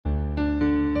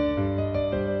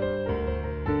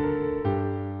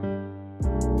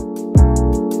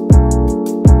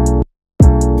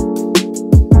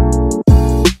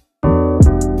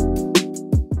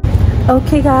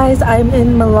Okay guys, I'm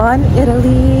in Milan,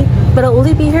 Italy, but I'll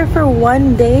only be here for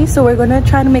one day, so we're gonna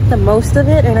try to make the most of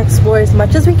it and explore as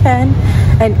much as we can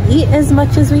and eat as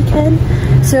much as we can.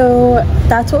 So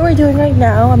that's what we're doing right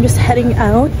now. I'm just heading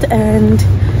out and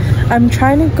I'm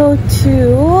trying to go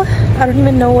to, I don't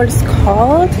even know what it's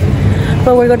called,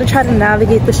 but we're gonna try to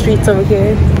navigate the streets over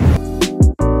here.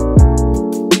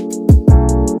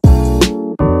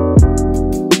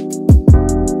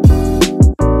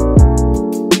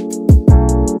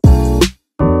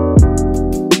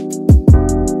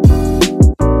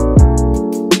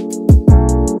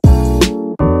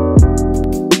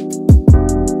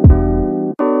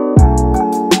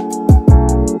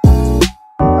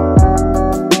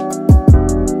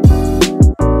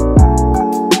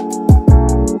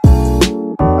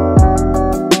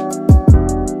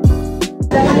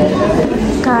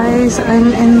 Guys,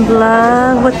 I'm in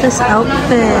love with this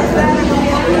outfit,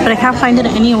 but I can't find it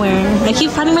anywhere. I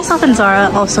keep finding myself in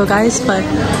Zara also, guys, but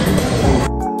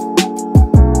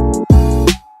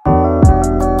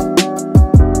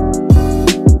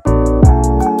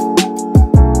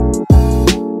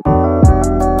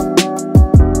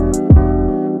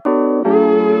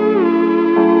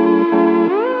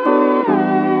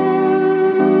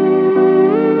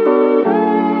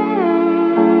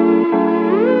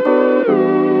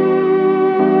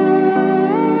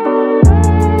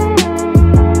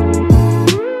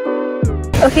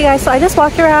okay guys, so I just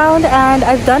walked around and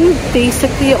I've done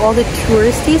basically all the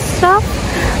touristy stuff,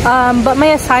 but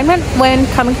my assignment when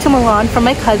coming to Milan from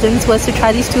my cousins was to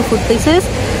try these two food places,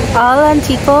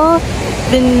 Antico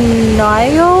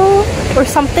Vinaio or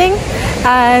something,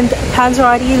 and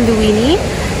Panzerotti Luini.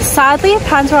 Sadly,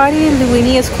 Panzerotti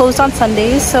Luini is closed on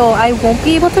Sundays, so I won't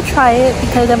be able to try it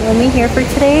because I'm only here for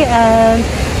today and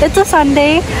it's a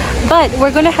Sunday. But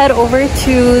we're gonna head over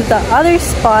to the other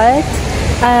spot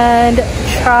and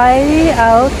try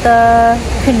out the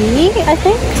panini, I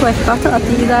think. So I forgot to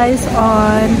update you guys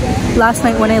on last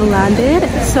night when I landed.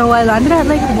 So I landed at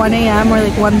like 1 a.m. or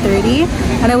like 1:30,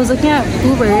 and I was looking at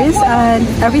Ubers and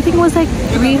everything was like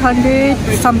 300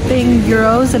 something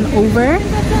euros and over.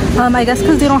 I guess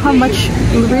because they don't have much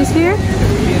Ubers here.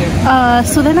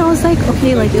 So then I was like,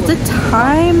 okay, like is it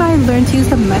time I learn to use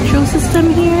the metro system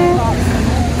here?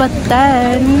 But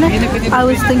then I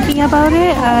was thinking about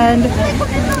it, and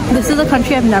this is a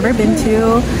country I've never been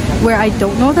to, where I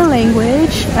don't know the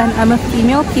language, and I'm a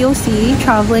female POC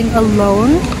traveling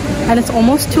alone, and it's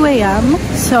almost 2 a.m.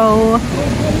 So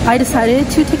I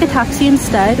decided to take a taxi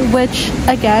instead, which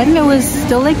again, it was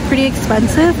still like pretty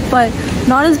expensive, but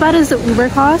not as bad as the Uber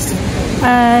cost.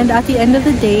 And at the end of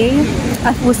the day,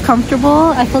 I was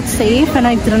comfortable, I felt safe, and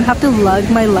I didn't have to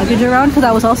lug my luggage around because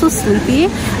I was also sleepy,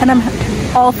 and I'm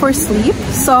all for sleep,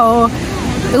 so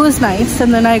it was nice.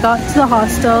 And then I got to the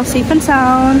hostel safe and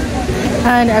sound,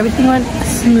 and everything went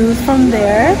smooth from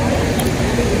there.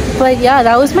 But yeah,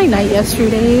 that was my night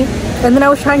yesterday. And then I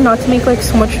was trying not to make like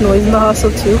so much noise in the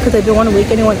hostel too, because I didn't want to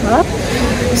wake anyone up,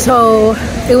 so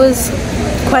it was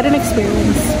quite an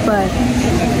experience. But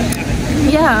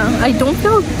yeah, I don't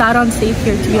feel that unsafe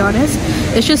here, to be honest.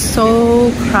 It's just so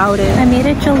crowded. I made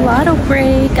a gelato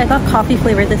break. I got coffee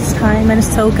flavor this time and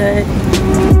it's so good.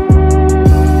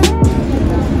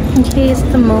 Okay, it's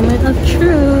the moment of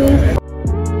truth.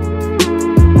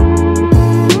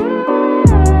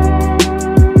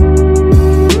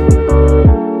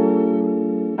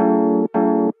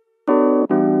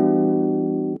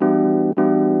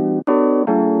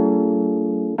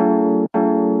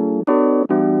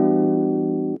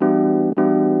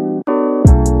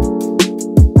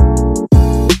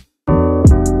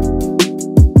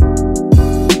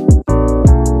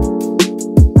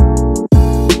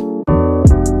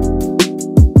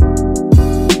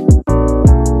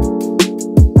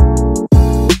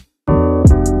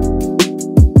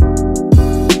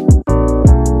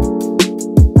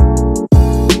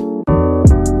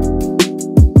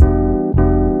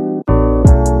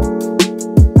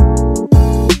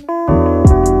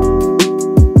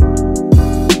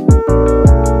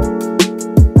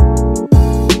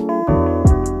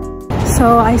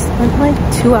 So I spent like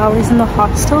 2 hours in the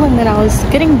hostel, and then I was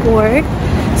getting bored,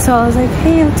 so I was like,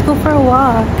 hey, let's go for a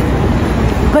walk.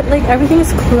 But like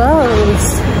everything's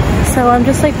closed, so I'm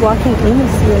just like walking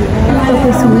aimlessly right now.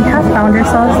 Okay, so we have found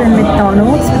ourselves in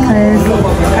McDonald's because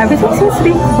everything seems to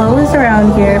be closed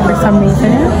around here for some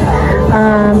reason.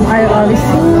 I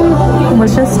obviously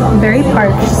was just very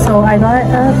parched, so I got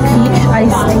a peach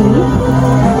iced tea,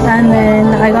 and then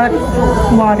I got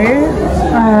water,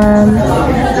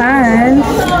 and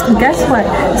guess what?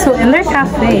 So in their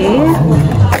cafe,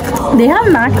 They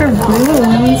have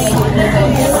macaroons.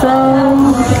 So,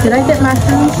 did I get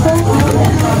macaroons though?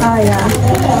 Oh yeah.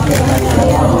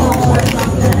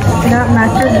 I got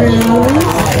macaroons.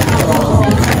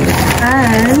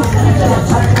 And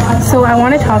so I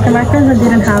wanted chocolate macaroons and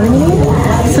didn't have any.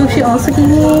 So she also gave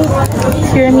me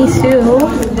tiramisu.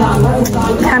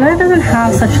 Canada doesn't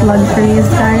have such luxuries,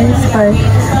 guys, but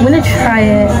I'm gonna try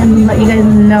it and let you guys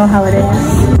know how it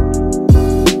is.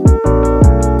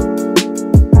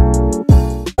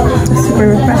 Super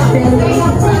refreshing.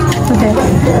 Okay,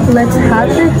 let's have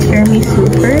the tiramisu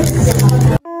first.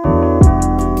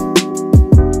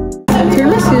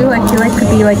 Tiramisu, I feel like could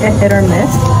be like a hit or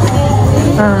miss.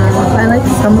 I like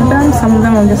some of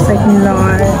them I'm just like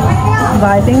not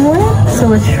vibing with. So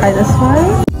let's try this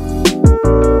one.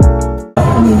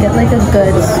 And you get like a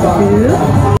good scoop.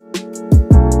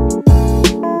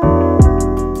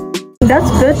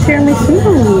 That's good tiramisu.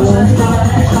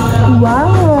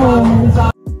 Wow.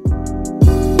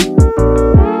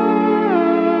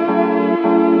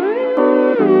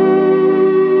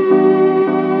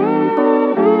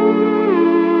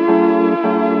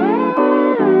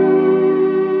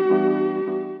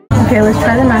 Okay, let's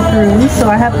try the macaroons. So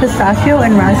I have pistachio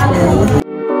and raspberry.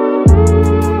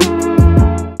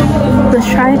 Let's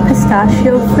try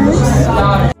pistachio first.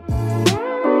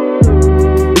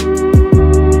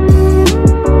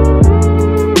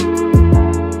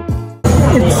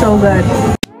 It's so good.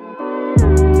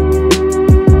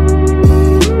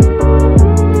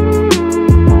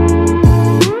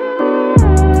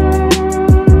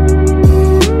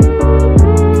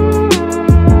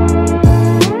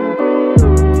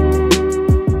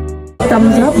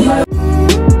 Thumbs up.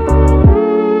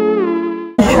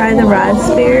 Try the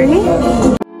raspberry.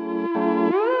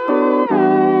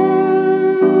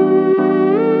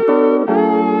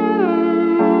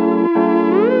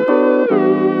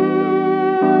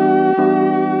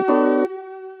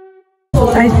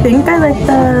 I think I like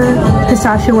the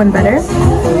pistachio one better,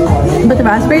 but the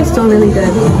raspberry is still really good.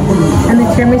 And the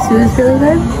tiramisu is really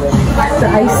good. The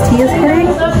iced tea is hitting.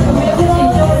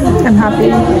 I'm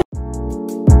happy.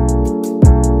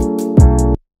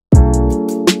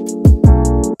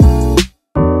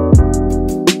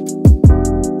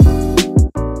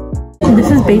 This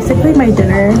is basically my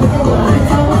dinner.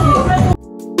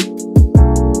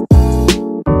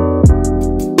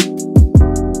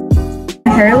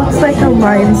 My hair looks like a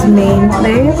lion's mane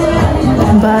today,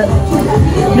 but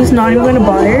I'm just not even gonna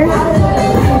bother.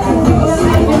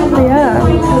 But yeah,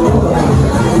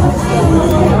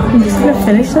 I'm just gonna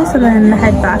finish this and then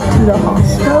head back to the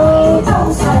hostel.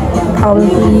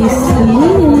 Probably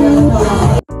sleep.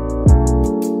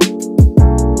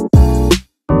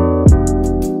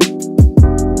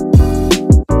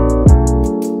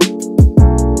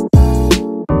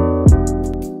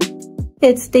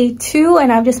 It's day 2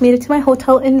 and I've just made it to my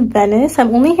hotel in Venice.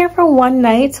 I'm only here for one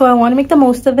night, so I want to make the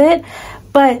most of it.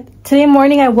 But today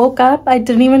morning I woke up, I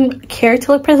didn't even care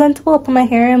to look presentable. I put my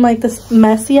hair in like this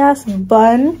messy ass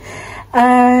bun.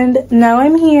 And now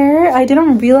I'm here. I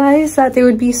didn't realize that there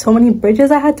would be so many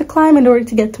bridges I had to climb in order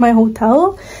to get to my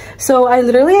hotel. So I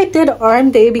did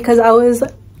arm day because I was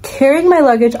carrying my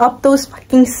luggage up those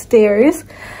fucking stairs.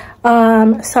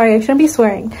 Sorry, I shouldn't be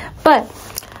swearing. But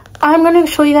I'm going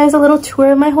to show you guys a little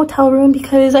tour of my hotel room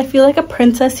because I feel like a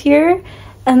princess here.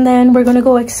 And then we're going to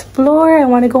go explore. I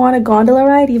want to go on a gondola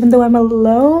ride even though I'm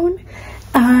alone.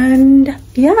 And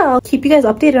yeah, I'll keep you guys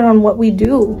updated on what we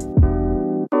do.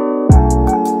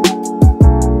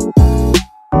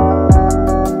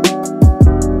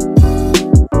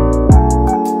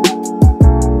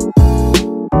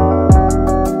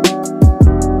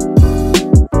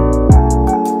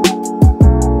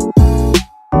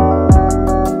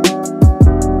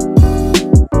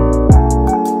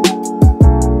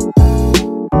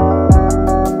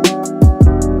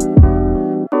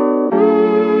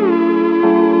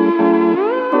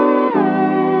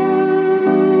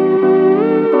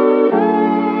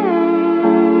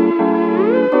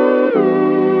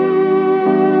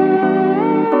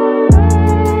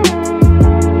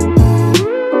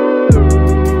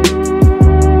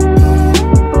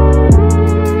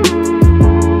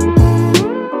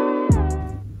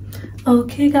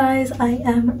 Okay guys, I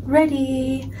am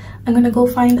ready. I'm gonna go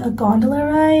find a gondola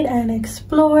ride and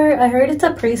explore. I heard it's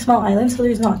a pretty small island, so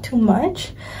there's not too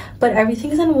much, but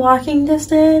everything's in walking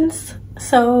distance.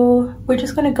 So we're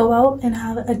just gonna go out and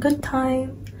have a good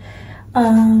time.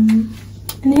 And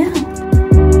yeah.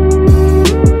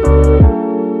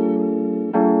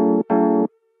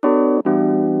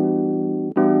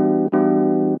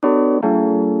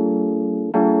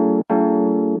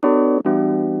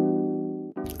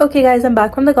 Okay guys, I'm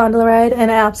back from the gondola ride and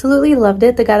I absolutely loved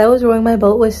it. The guy that was rowing my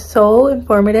boat was so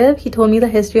informative. He told me the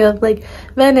history of like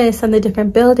Venice and the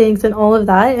different buildings and all of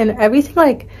that, and everything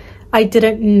like I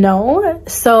didn't know.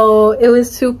 So it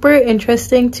was super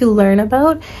interesting to learn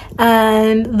about,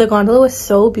 and the gondola was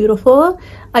so beautiful.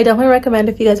 I definitely recommend,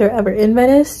 if you guys are ever in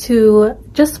Venice, to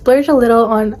just splurge a little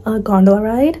on a gondola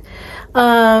ride.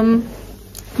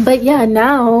 But yeah,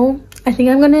 now I think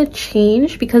I'm gonna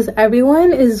change because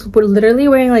everyone is literally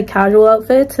wearing like casual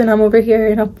outfits and I'm over here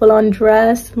in a full-on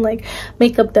dress and like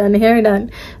makeup done, hair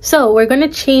done. So we're gonna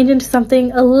change into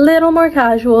something a little more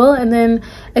casual and then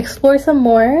explore some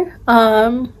more.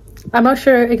 I'm not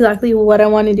sure exactly what I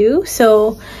want to do,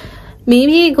 so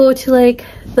maybe go to like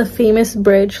the famous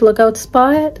bridge lookout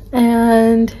spot,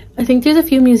 and I think there's a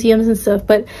few museums and stuff,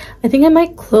 but I think I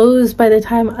might close by the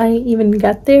time I even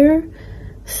get there.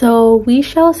 So we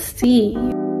shall see.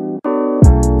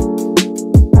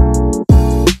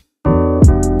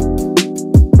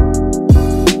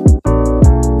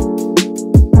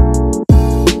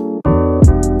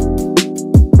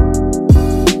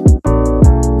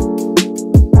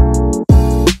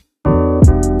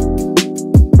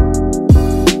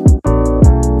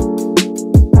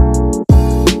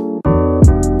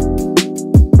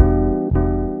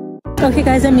 Okay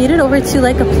guys, I made it over to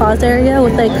like a plaza area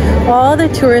with like all the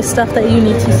tourist stuff that you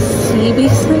need to see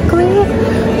basically.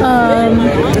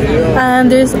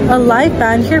 And there's a live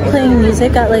band here playing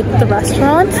music at like the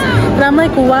restaurants, and I'm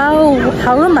like, wow,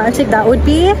 how romantic that would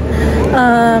be.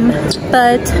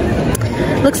 But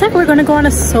looks like we're gonna go on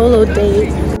a solo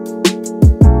date.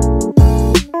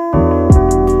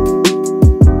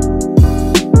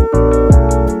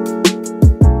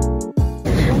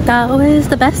 That was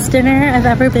the best dinner I've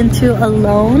ever been to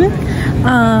alone.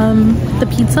 The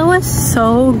pizza was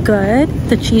so good.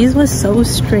 The cheese was so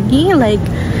stringy. Like,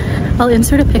 I'll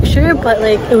insert a picture, but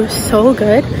like it was so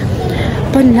good.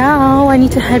 But now I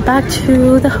need to head back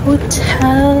to the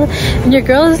hotel, and your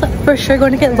girl is for sure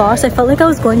going to get lost. I felt like I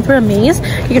was going through a maze.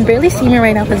 You can barely see me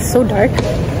right now because it's so dark.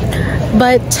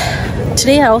 But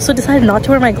today I also decided not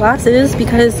to wear my glasses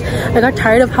because I got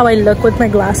tired of how I look with my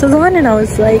glasses on, and I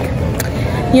was like,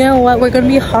 you know what, we're gonna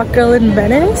be a hot girl in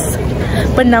Venice.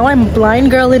 But now I'm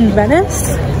blind girl in Venice,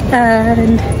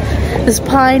 and it's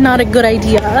probably not a good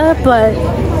idea, but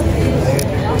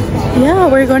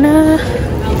yeah, we're gonna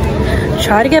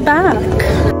try to get back.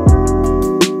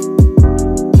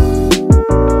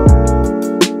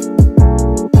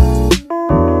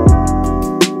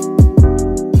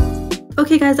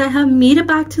 Okay guys, I have made it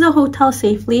back to the hotel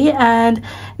safely, and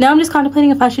now I'm just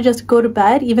contemplating if I should just go to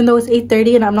bed even though it's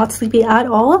 8:30 and I'm not sleepy at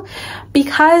all,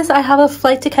 because I have a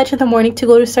flight to catch in the morning to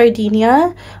go to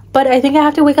Sardinia. But I think I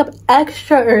have to wake up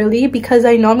extra early because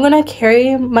I know I'm gonna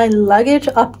carry my luggage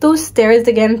up those stairs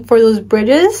again for those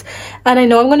bridges, and I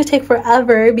know I'm gonna take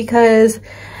forever because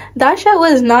that shit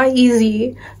was not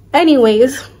easy.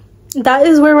 Anyways, that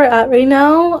is where we're at right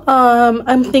now.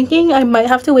 I'm thinking I might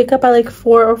have to wake up at like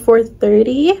 4 or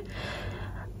 4:30,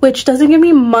 which doesn't give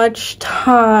me much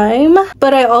time,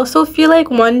 but I also feel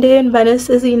like one day in Venice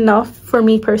is enough for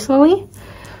me personally.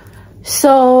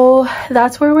 So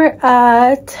that's where we're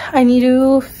at. I need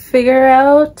to figure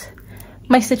out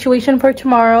my situation for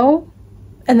tomorrow,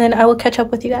 and then I will catch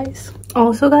up with you guys.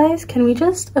 Also guys, can we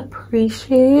just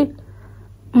appreciate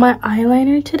my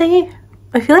eyeliner today?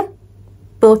 I feel like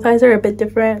both eyes are a bit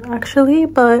different actually,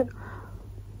 but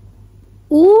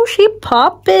ooh, she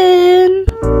poppin'.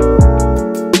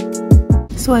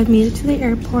 So I've made it to the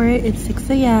airport. It's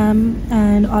 6 a.m.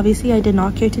 and obviously I did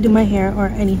not care to do my hair or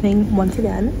anything once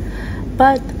again,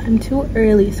 but I'm too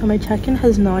early, so my check-in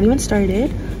has not even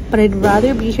started. But I'd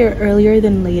rather be here earlier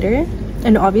than later,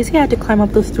 and obviously I had to climb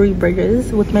up those 3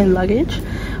 bridges with my luggage,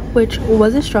 which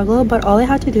was a struggle, but all I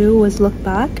had to do was look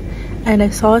back and I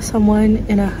saw someone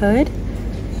in a hood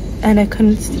and I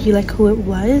couldn't see like who it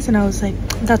was, and I was like,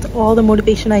 that's all the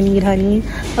motivation I need, honey.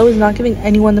 I was not giving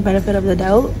anyone the benefit of the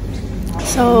doubt.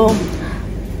 So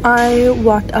I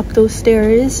walked up those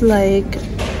stairs like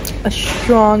a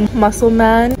strong muscle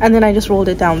man, and then I just rolled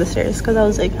it down the stairs because I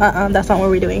was like, that's not what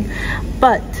we're doing.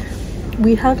 But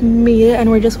we have made it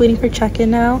and we're just waiting for check-in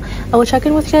now. I will check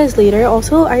in with you guys later.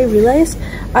 Also, I realized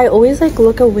I always like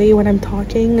look away when I'm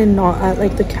talking and not at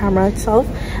like the camera itself,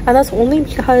 and that's only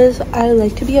because I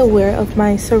like to be aware of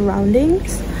my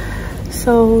surroundings.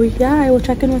 So yeah, I will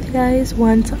check in with you guys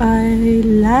once I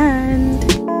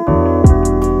land.